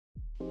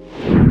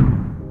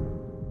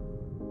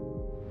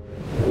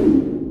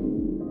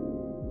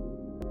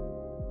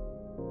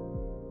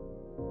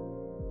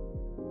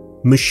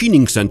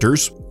Machining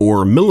centers,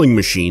 or milling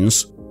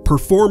machines,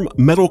 perform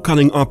metal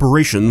cutting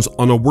operations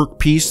on a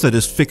workpiece that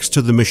is fixed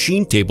to the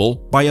machine table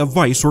by a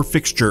vise or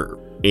fixture,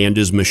 and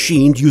is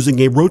machined using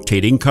a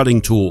rotating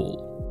cutting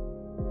tool.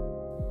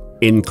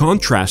 In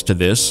contrast to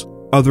this,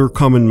 other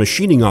common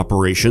machining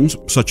operations,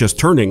 such as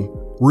turning,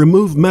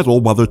 remove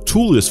metal while the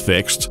tool is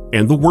fixed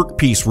and the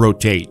workpiece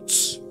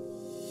rotates.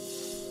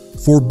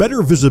 For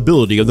better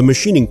visibility of the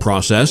machining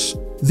process,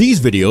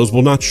 these videos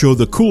will not show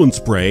the coolant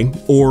spray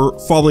or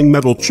falling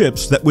metal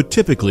chips that would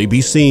typically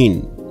be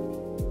seen.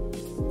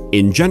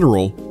 In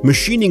general,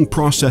 machining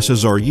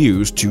processes are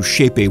used to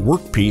shape a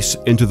workpiece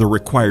into the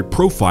required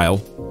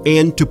profile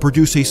and to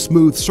produce a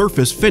smooth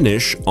surface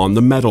finish on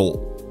the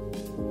metal.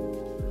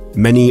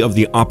 Many of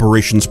the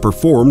operations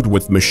performed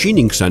with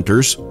machining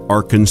centers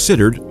are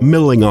considered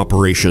milling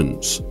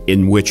operations,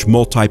 in which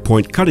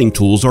multi-point cutting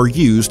tools are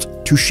used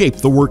to shape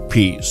the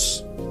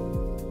workpiece.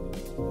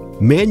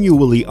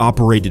 Manually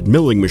operated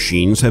milling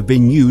machines have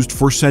been used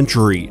for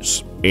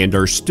centuries and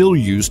are still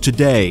used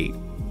today.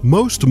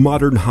 Most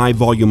modern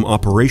high-volume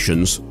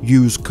operations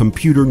use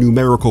computer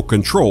numerical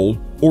control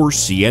or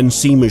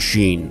CNC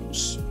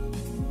machines.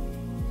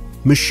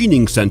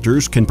 Machining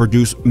centers can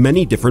produce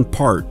many different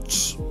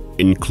parts,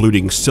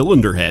 including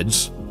cylinder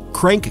heads,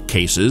 crank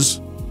cases,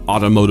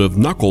 automotive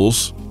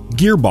knuckles,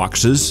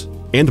 gearboxes,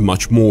 and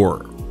much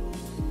more.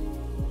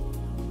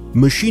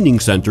 Machining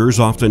centers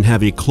often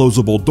have a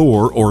closable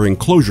door or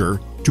enclosure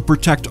to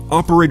protect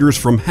operators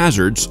from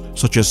hazards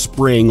such as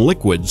spraying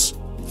liquids,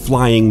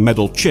 flying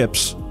metal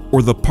chips,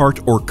 or the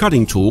part or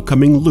cutting tool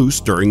coming loose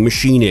during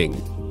machining.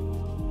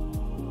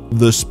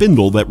 The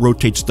spindle that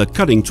rotates the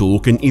cutting tool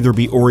can either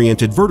be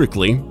oriented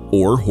vertically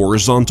or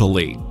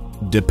horizontally,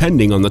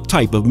 depending on the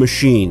type of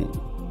machine.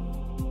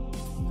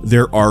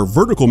 There are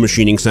vertical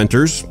machining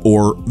centers,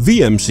 or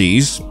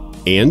VMCs,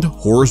 and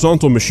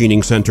horizontal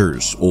machining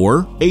centers,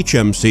 or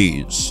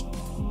HMCs.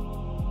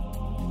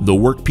 The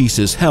workpiece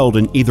is held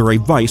in either a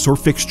vise or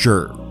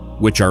fixture,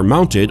 which are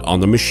mounted on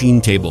the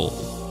machine table.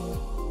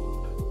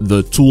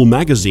 The tool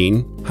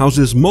magazine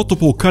houses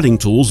multiple cutting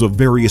tools of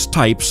various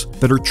types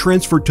that are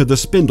transferred to the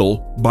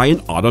spindle by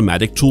an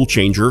automatic tool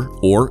changer,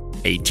 or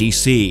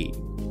ATC.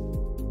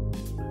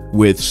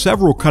 With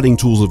several cutting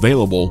tools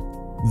available,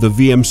 the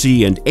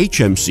VMC and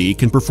HMC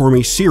can perform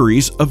a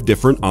series of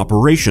different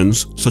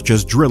operations such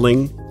as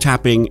drilling,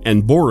 tapping,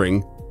 and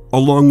boring,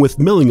 along with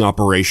milling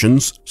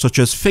operations such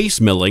as face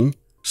milling,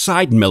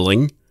 side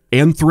milling,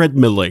 and thread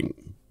milling.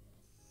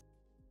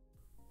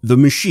 The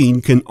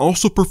machine can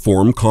also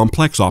perform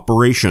complex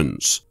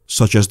operations,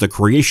 such as the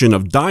creation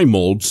of die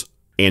molds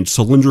and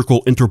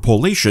cylindrical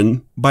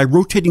interpolation by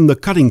rotating the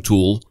cutting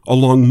tool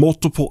along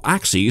multiple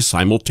axes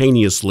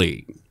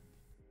simultaneously.